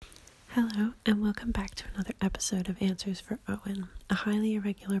Hello, and welcome back to another episode of Answers for Owen, a highly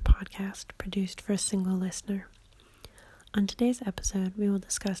irregular podcast produced for a single listener. On today's episode, we will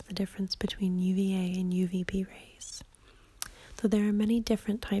discuss the difference between UVA and UVB rays. Though there are many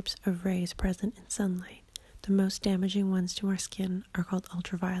different types of rays present in sunlight, the most damaging ones to our skin are called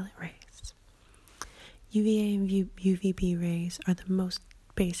ultraviolet rays. UVA and UVB rays are the most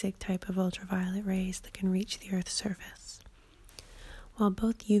basic type of ultraviolet rays that can reach the Earth's surface. While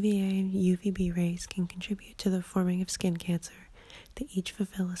both UVA and UVB rays can contribute to the forming of skin cancer, they each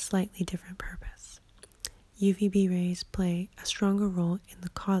fulfill a slightly different purpose. UVB rays play a stronger role in the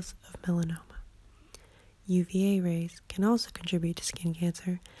cause of melanoma. UVA rays can also contribute to skin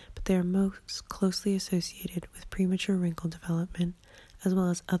cancer, but they are most closely associated with premature wrinkle development as well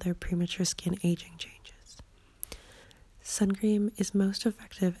as other premature skin aging changes. Sun cream is most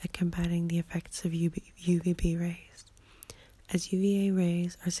effective at combating the effects of UVB rays. As UVA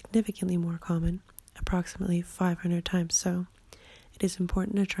rays are significantly more common, approximately 500 times so, it is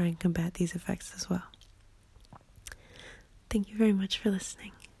important to try and combat these effects as well. Thank you very much for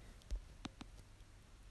listening.